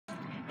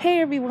Hey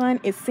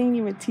everyone, it's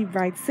Senior with T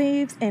Bright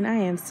Saves, and I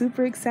am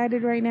super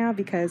excited right now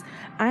because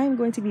I am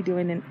going to be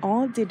doing an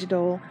all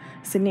digital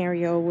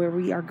scenario where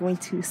we are going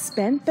to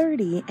spend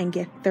 30 and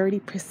get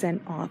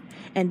 30% off,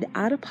 and the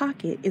out of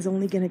pocket is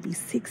only going to be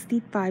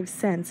 65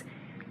 cents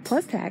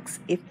plus tax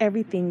if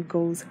everything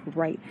goes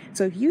right.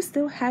 So if you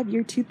still have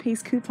your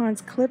toothpaste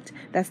coupons clipped,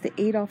 that's the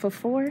 8 off of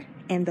 4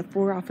 and the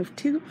 4 off of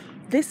 2,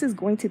 this is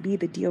going to be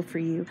the deal for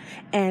you.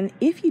 And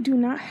if you do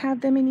not have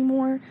them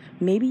anymore,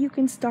 maybe you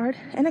can start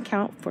an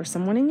account for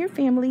someone in your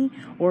family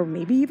or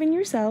maybe even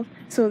yourself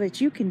so that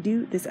you can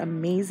do this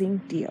amazing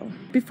deal.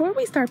 Before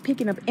we start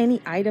picking up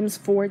any items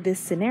for this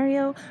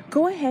scenario,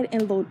 go ahead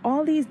and load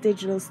all these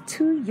digitals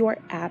to your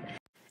app.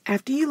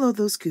 After you load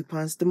those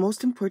coupons, the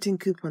most important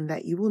coupon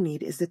that you will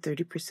need is the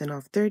 30%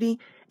 off 30,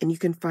 and you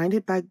can find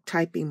it by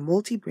typing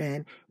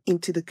multi-brand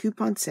into the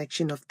coupon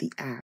section of the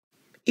app.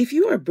 If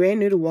you are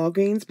brand new to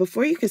Walgreens,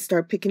 before you can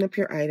start picking up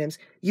your items,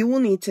 you will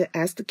need to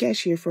ask the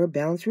cashier for a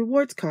Balance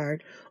Rewards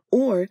card,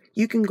 or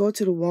you can go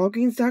to the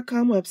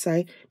Walgreens.com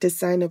website to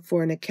sign up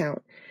for an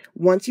account.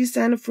 Once you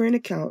sign up for an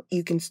account,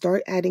 you can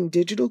start adding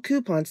digital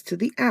coupons to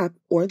the app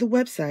or the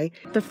website.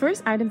 The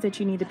first items that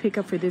you need to pick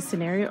up for this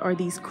scenario are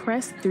these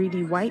Crest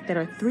 3D White that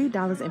are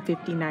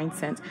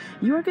 $3.59.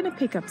 You are going to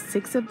pick up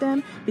 6 of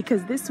them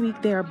because this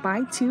week they are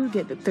buy 2,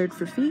 get the third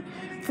for free.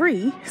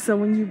 So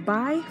when you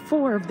buy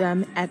 4 of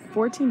them at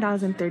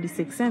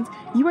 $14.36,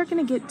 you are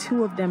going to get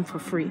 2 of them for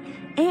free.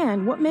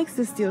 And what makes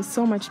this deal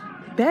so much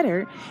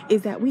better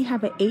is that we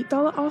have an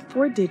 $8 off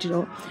for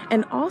digital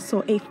and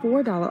also a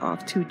 $4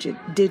 off to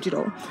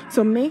digital.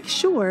 So make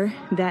sure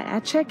that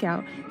at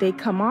checkout they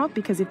come off,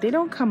 because if they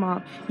don't come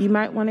off, you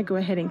might want to go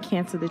ahead and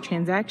cancel the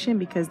transaction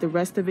because the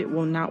rest of it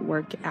will not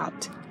work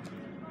out.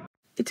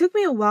 It took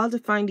me a while to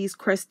find these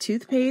Crest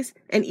toothpaste,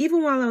 and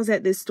even while I was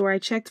at this store, I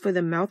checked for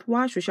the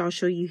mouthwash, which I'll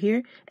show you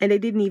here, and they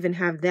didn't even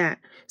have that.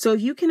 So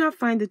if you cannot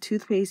find the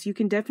toothpaste, you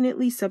can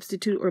definitely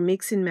substitute or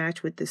mix and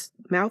match with this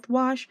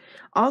mouthwash.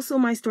 Also,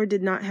 my store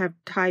did not have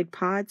Tide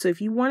Pod, so if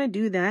you want to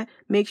do that,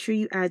 make sure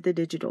you add the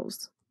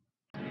digitals.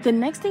 The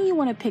next thing you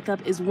want to pick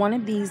up is one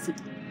of these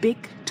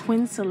Bic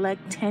Twin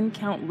Select 10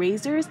 count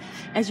razors.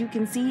 As you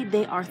can see,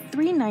 they are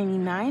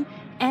 $3.99.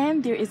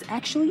 And there is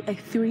actually a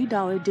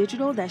 $3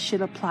 digital that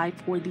should apply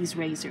for these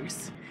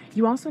razors.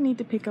 You also need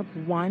to pick up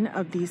one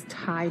of these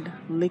Tide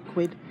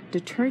liquid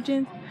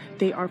detergents.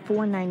 They are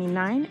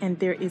 $4.99 and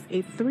there is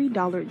a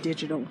 $3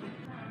 digital.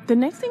 The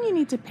next thing you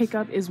need to pick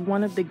up is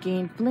one of the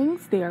Game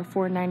Flings. They are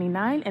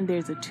 $4.99 and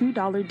there's a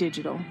 $2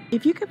 digital.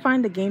 If you could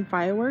find the Game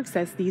Fireworks,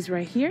 that's these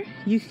right here,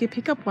 you could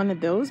pick up one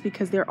of those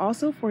because they're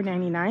also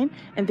 $4.99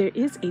 and there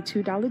is a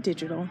 $2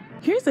 digital.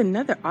 Here's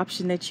another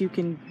option that you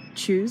can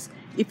choose.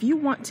 If you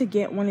want to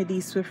get one of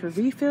these Swiffer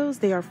refills,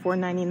 they are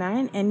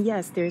 $4.99 and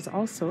yes, there's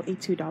also a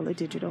 $2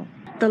 digital.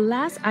 The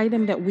last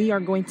item that we are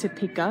going to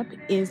pick up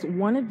is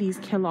one of these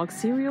Kellogg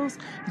cereals.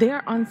 They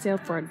are on sale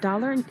for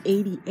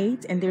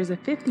 $1.88 and there's a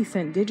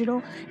 50-cent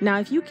digital. Now,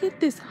 if you get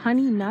this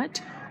Honey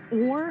Nut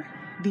or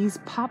these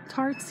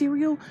Pop-Tart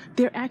cereal,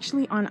 they're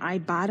actually on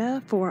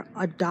Ibotta for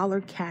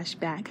 $1 cash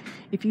back.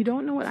 If you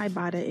don't know what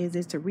Ibotta is,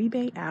 it's a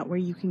rebate app where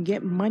you can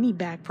get money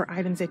back for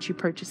items that you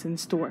purchase in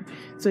store.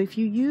 So if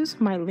you use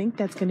my link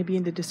that's going to be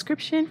in the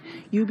description,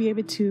 you'll be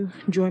able to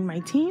join my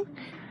team.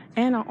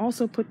 And I'll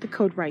also put the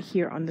code right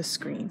here on the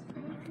screen.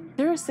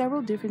 There are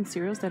several different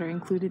cereals that are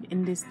included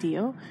in this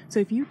deal. So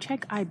if you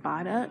check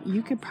Ibotta,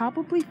 you could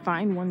probably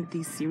find one of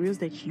these cereals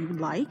that you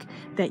like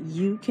that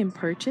you can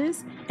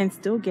purchase and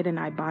still get an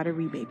Ibotta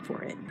rebate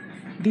for it.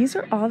 These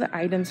are all the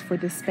items for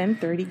the spend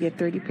 30, get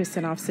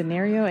 30% off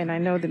scenario. And I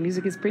know the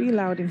music is pretty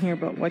loud in here,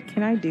 but what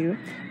can I do?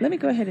 Let me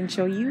go ahead and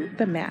show you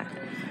the math.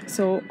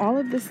 So all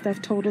of this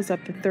stuff totals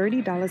up to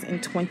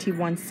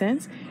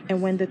 $30.21. And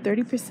when the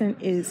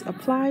 30% is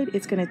applied,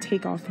 it's going to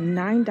take off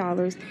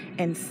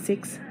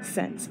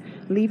 $9.06,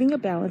 leaving a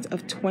balance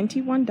of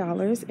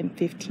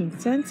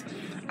 $21.15.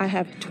 I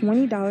have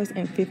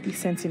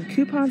 $20.50 in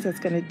coupons that's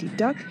going to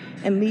deduct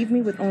and leave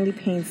me with only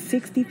paying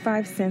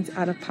 65 cents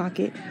out of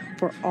pocket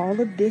for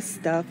all of this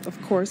stuff,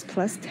 of course,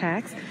 plus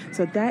tax.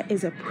 So that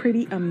is a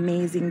pretty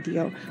amazing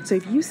deal. So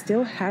if you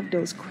still have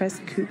those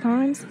Crest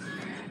coupons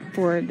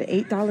for the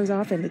 $8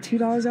 off and the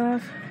 $2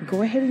 off,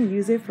 go ahead and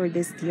use it for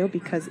this deal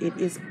because it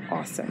is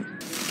awesome.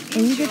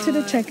 When you get to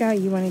the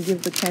checkout, you want to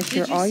give the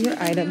cashier all your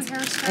items,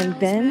 and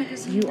then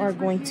you are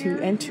going to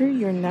enter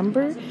your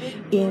number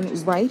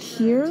in right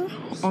here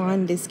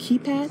on this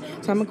keypad.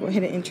 So I'm going to go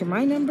ahead and enter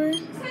my number.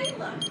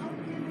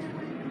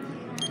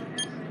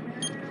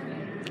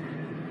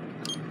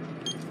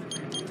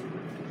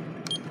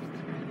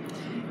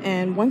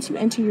 And once you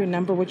enter your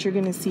number, what you're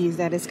going to see is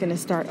that it's going to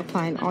start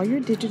applying all your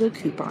digital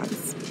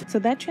coupons. So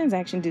that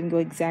transaction didn't go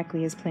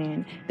exactly as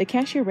planned. The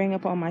cashier rang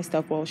up all my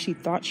stuff. Well, she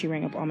thought she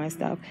rang up all my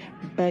stuff,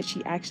 but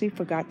she actually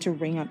forgot to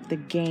ring up the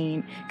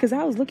gain. Because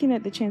I was looking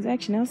at the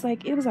transaction, I was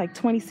like, it was like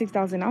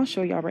 $26. And I'll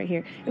show y'all right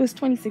here. It was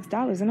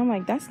 $26. And I'm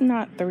like, that's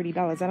not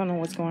 $30. I don't know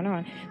what's going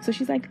on. So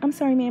she's like, I'm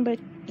sorry, ma'am, but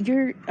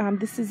you're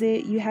this is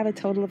it. You have a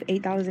total of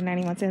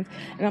 $8.91. And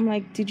I'm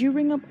like, did you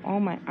ring up all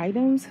my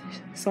items?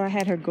 So I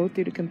had her go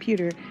through the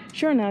computer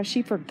Sure enough,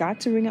 she forgot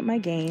to ring up my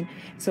gain.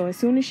 So as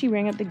soon as she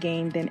rang up the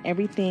gain, then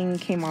everything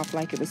came off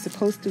like it was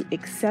supposed to,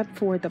 except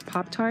for the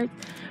Pop-Tarts.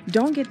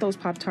 Don't get those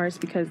Pop-Tarts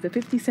because the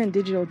 50-cent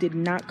digital did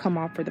not come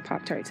off for the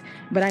Pop-Tarts.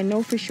 But I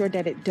know for sure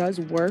that it does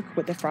work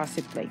with the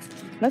Frosted Flakes.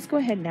 Let's go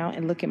ahead now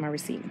and look at my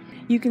receipt.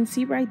 You can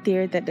see right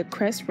there that the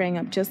crest rang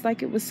up just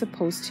like it was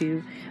supposed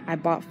to. I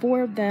bought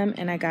 4 of them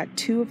and I got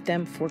 2 of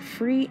them for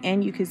free,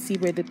 and you can see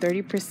where the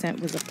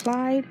 30% was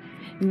applied.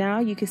 Now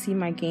you can see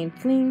my gain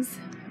flings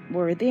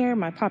were there,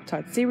 my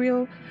Pop-Tart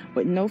cereal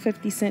with no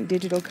 50-cent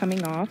digital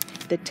coming off.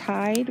 The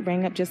Tide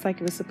rang up just like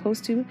it was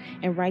supposed to,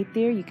 and right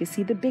there you can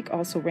see the Bic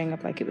also rang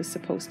up like it was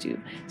supposed to.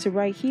 So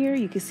right here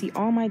you can see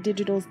all my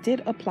digitals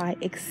did apply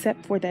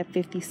except for that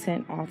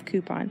 50-cent off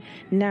coupon.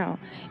 Now,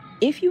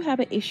 if you have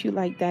an issue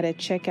like that at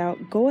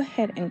checkout, go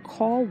ahead and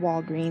call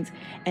Walgreens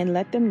and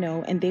let them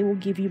know, and they will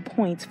give you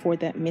points for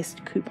that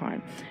missed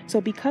coupon.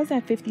 So because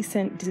that 50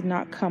 cent did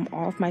not come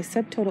off, my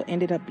subtotal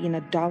ended up being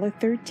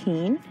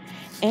 $1.13,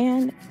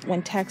 and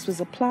when tax was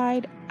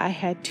applied, I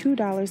had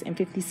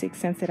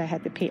 $2.56 that I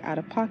had to pay out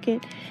of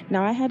pocket.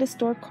 Now I had a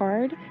store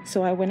card,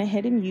 so I went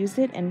ahead and used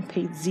it and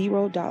paid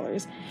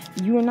 $0.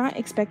 You are not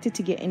expected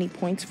to get any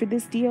points for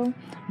this deal,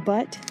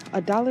 but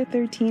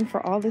 $1.13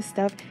 for all this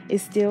stuff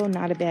is still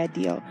not a bad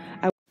deal.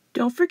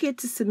 Don't forget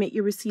to submit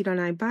your receipt on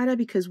Ibotta,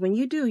 because when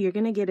you do, you're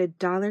going to get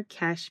 $1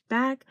 cash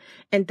back,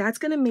 and that's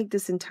going to make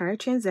this entire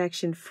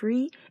transaction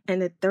free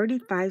and a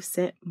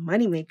 35-cent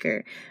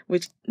moneymaker,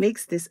 which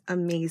makes this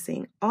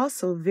amazing.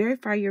 Also,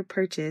 verify your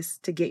purchase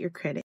to get your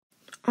credit.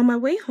 On my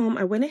way home,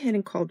 I went ahead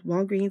and called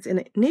Walgreens,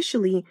 and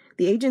initially,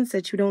 the agent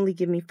said she would only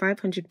give me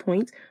 500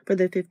 points for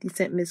the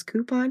 50-cent missed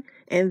coupon,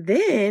 and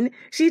then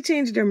she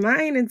changed her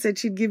mind and said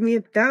she'd give me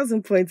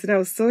 1,000 points, and I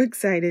was so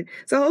excited.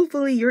 So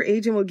hopefully, your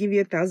agent will give you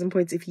 1,000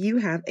 points if you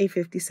have a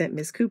 50-cent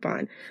missed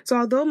coupon. So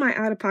although my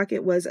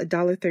out-of-pocket was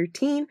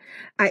 $1.13,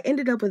 I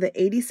ended up with an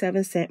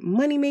 87-cent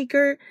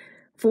moneymaker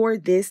for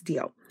this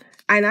deal.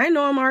 And I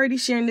know I'm already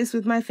sharing this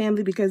with my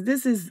family because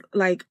this is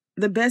like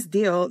the best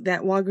deal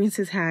that Walgreens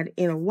has had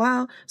in a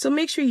while, so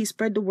make sure you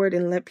spread the word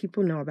and let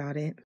people know about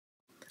it.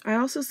 I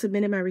also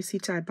submitted my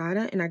receipt to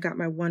Ibotta and I got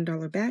my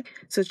 $1 back,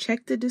 so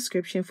check the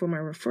description for my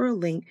referral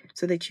link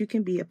so that you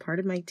can be a part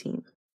of my team.